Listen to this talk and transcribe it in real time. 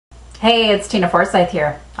Hey, it's Tina Forsyth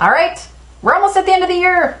here. All right, we're almost at the end of the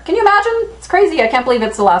year. Can you imagine? It's crazy. I can't believe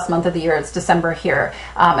it's the last month of the year. It's December here.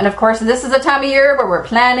 And of course, this is a time of year where we're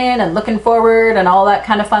planning and looking forward and all that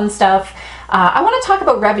kind of fun stuff. I want to talk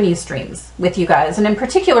about revenue streams with you guys, and in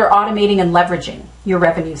particular, automating and leveraging your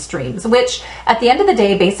revenue streams, which at the end of the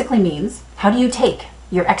day basically means, how do you take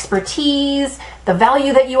your expertise, the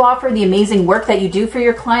value that you offer, the amazing work that you do for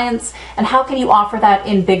your clients, and how can you offer that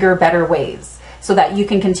in bigger, better ways so that you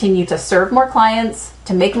can continue to serve more clients,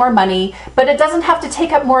 to make more money, but it doesn't have to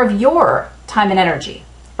take up more of your time and energy,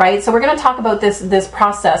 right? So we're going to talk about this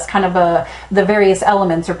process, kind of the various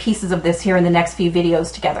elements or pieces of this here in the next few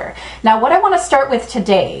videos together. Now, what I want to start with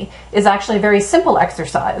today is actually a very simple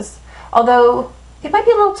exercise, although it might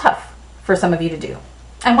be a little tough for some of you to do.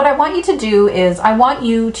 And what I want you to do is I want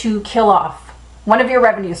you to kill off one of your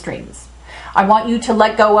revenue streams. I want you to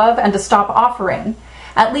let go of and to stop offering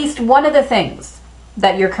at least one of the things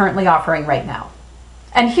that you're currently offering right now.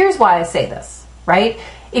 And here's why I say this, right?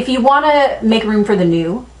 If you want to make room for the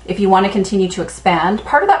new, if you want to continue to expand,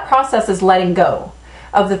 part of that process is letting go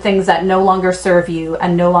of the things that no longer serve you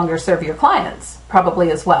and no longer serve your clients,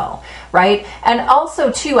 probably as well, right? And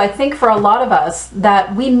also too, I think for a lot of us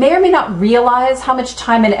that we may or may not realize how much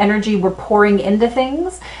time and energy we're pouring into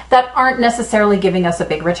things that aren't necessarily giving us a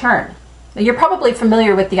big return. You're probably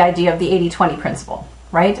familiar with the idea of the 80-20 principle,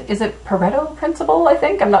 right? Is it Pareto principle, I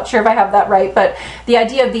think? I'm not sure if I have that right, but the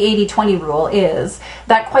idea of the 80-20 rule is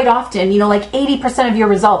that quite often, like 80% of your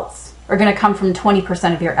results are going to come from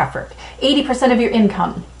 20% of your effort. 80% of your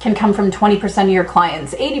income can come from 20% of your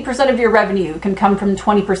clients. 80% of your revenue can come from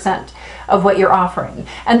 20% of what you're offering.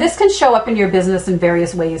 And this can show up in your business in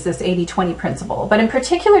various ways, this 80-20 principle. But in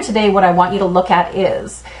particular today, what I want you to look at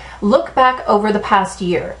is look back over the past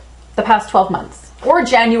year, the past 12 months, or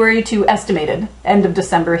January to estimated end of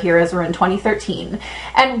December here as we're in 2013,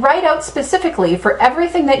 and write out specifically for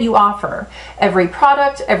everything that you offer, every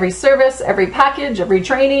product, every service, every package, every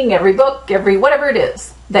training, every book, every whatever it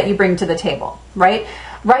is that you bring to the table, right?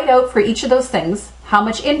 Write out for each of those things, how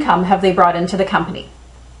much income have they brought into the company?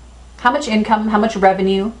 How much income, how much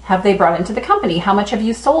revenue have they brought into the company? How much have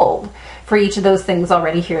you sold for each of those things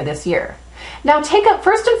already here this year? Now, take up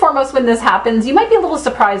first and foremost, when this happens, you might be a little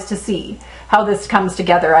surprised to see how this comes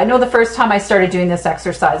together. I know the first time I started doing this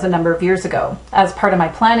exercise a number of years ago as part of my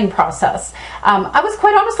planning process, I was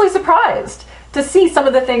quite honestly surprised to see some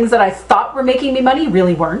of the things that I thought were making me money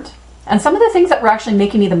really weren't. And some of the things that were actually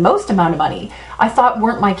making me the most amount of money I thought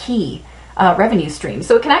weren't my key revenue stream.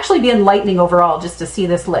 So it can actually be enlightening overall just to see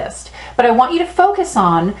this list. But I want you to focus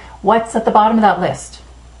on what's at the bottom of that list.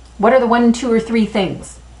 What are the 1, 2, or 3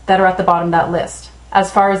 things that are at the bottom of that list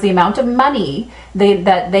as far as the amount of money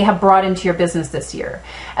that they have brought into your business this year?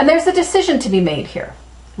 And there's a decision to be made here,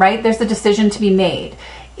 right? There's a decision to be made.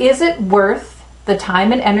 Is it worth the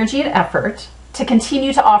time and energy and effort to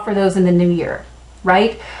continue to offer those in the new year,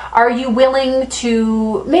 right? Are you willing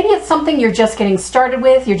to, maybe it's something you're just getting started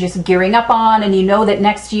with, you're just gearing up on, and you know that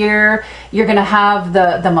next year you're going to have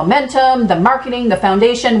the momentum, the marketing, the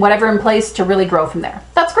foundation, whatever in place to really grow from there.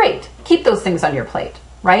 That's great. Keep those things on your plate,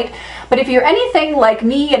 right? But if you're anything like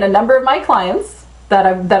me and a number of my clients that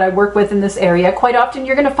I work with in this area, quite often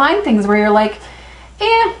you're going to find things where you're like,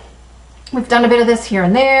 we've done a bit of this here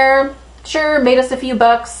and there, sure, made us a few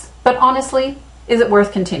bucks, but honestly, is it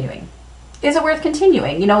worth continuing? Is it worth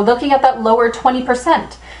continuing? Looking at that lower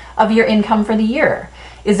 20% of your income for the year,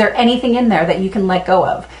 is there anything in there that you can let go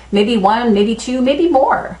of? Maybe 1, maybe 2, maybe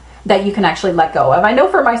more that you can actually let go of. I know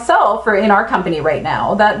for myself, or in our company right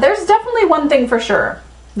now, that there's definitely one thing for sure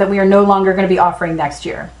that we are no longer going to be offering next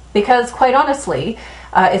year. Because quite honestly,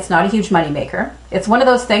 it's not a huge moneymaker. It's one of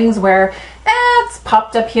those things where it's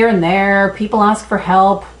popped up here and there, people ask for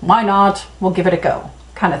help, why not? We'll give it a go,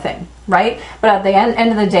 kind of thing, right? But at the end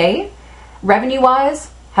of the day,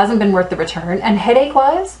 revenue-wise, hasn't been worth the return, and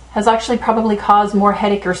headache-wise, has actually probably caused more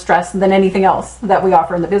headache or stress than anything else that we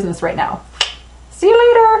offer in the business right now. See you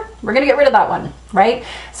later. We're going to get rid of that one, right?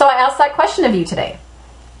 So I asked that question of you today.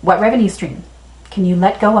 What revenue stream can you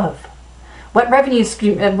let go of? What revenue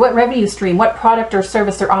stream, what product or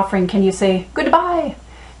service or offering can you say goodbye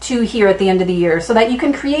to here at the end of the year so that you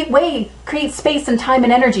can create space and time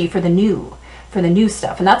and energy for the new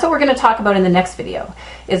stuff? And that's what we're going to talk about in the next video,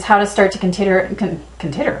 is how to start to consider, I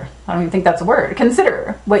don't even think that's a word,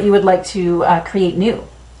 consider what you would like to create new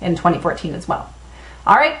in 2014 as well.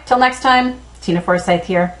 All right, till next time, Tina Forsyth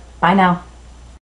here. Bye now.